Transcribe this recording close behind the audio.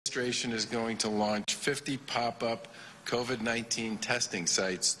administration is going to launch 50 pop-up COVID-19 testing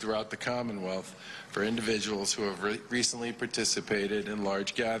sites throughout the Commonwealth for individuals who have recently participated in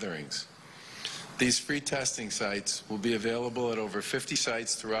large gatherings. These free testing sites will be available at over 50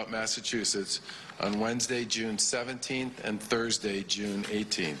 sites throughout Massachusetts on Wednesday, June 17th and Thursday, June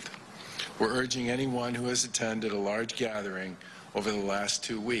 18th. We're urging anyone who has attended a large gathering over the last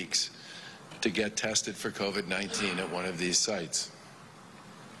 2 weeks to get tested for COVID-19 at one of these sites.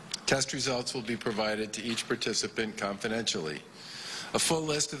 Test results will be provided to each participant confidentially. A full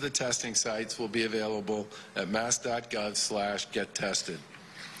list of the testing sites will be available at mass.gov/gettested.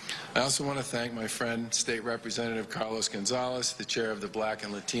 I also want to thank my friend, State Representative Carlos Gonzalez, the chair of the Black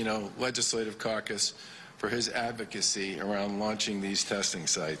and Latino Legislative Caucus, for his advocacy around launching these testing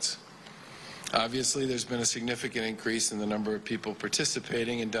sites. Obviously, there's been a significant increase in the number of people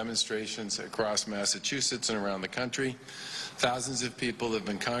participating in demonstrations across Massachusetts and around the country. Thousands of people have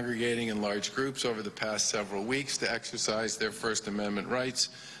been congregating in large groups over the past several weeks to exercise their First Amendment rights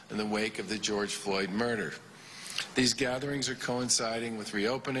in the wake of the George Floyd murder. These gatherings are coinciding with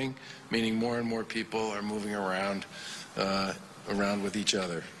reopening, meaning more and more people are moving around with each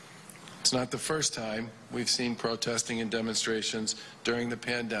other. It's not the first time we've seen protesting and demonstrations during the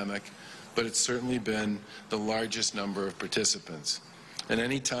pandemic, but it's certainly been the largest number of participants. And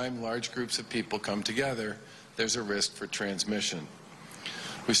any time large groups of people come together, there's a risk for transmission.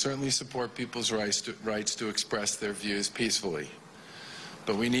 We certainly support people's rights to express their views peacefully.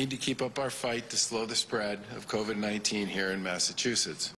 But we need to keep up our fight to slow the spread of COVID-19 here in Massachusetts.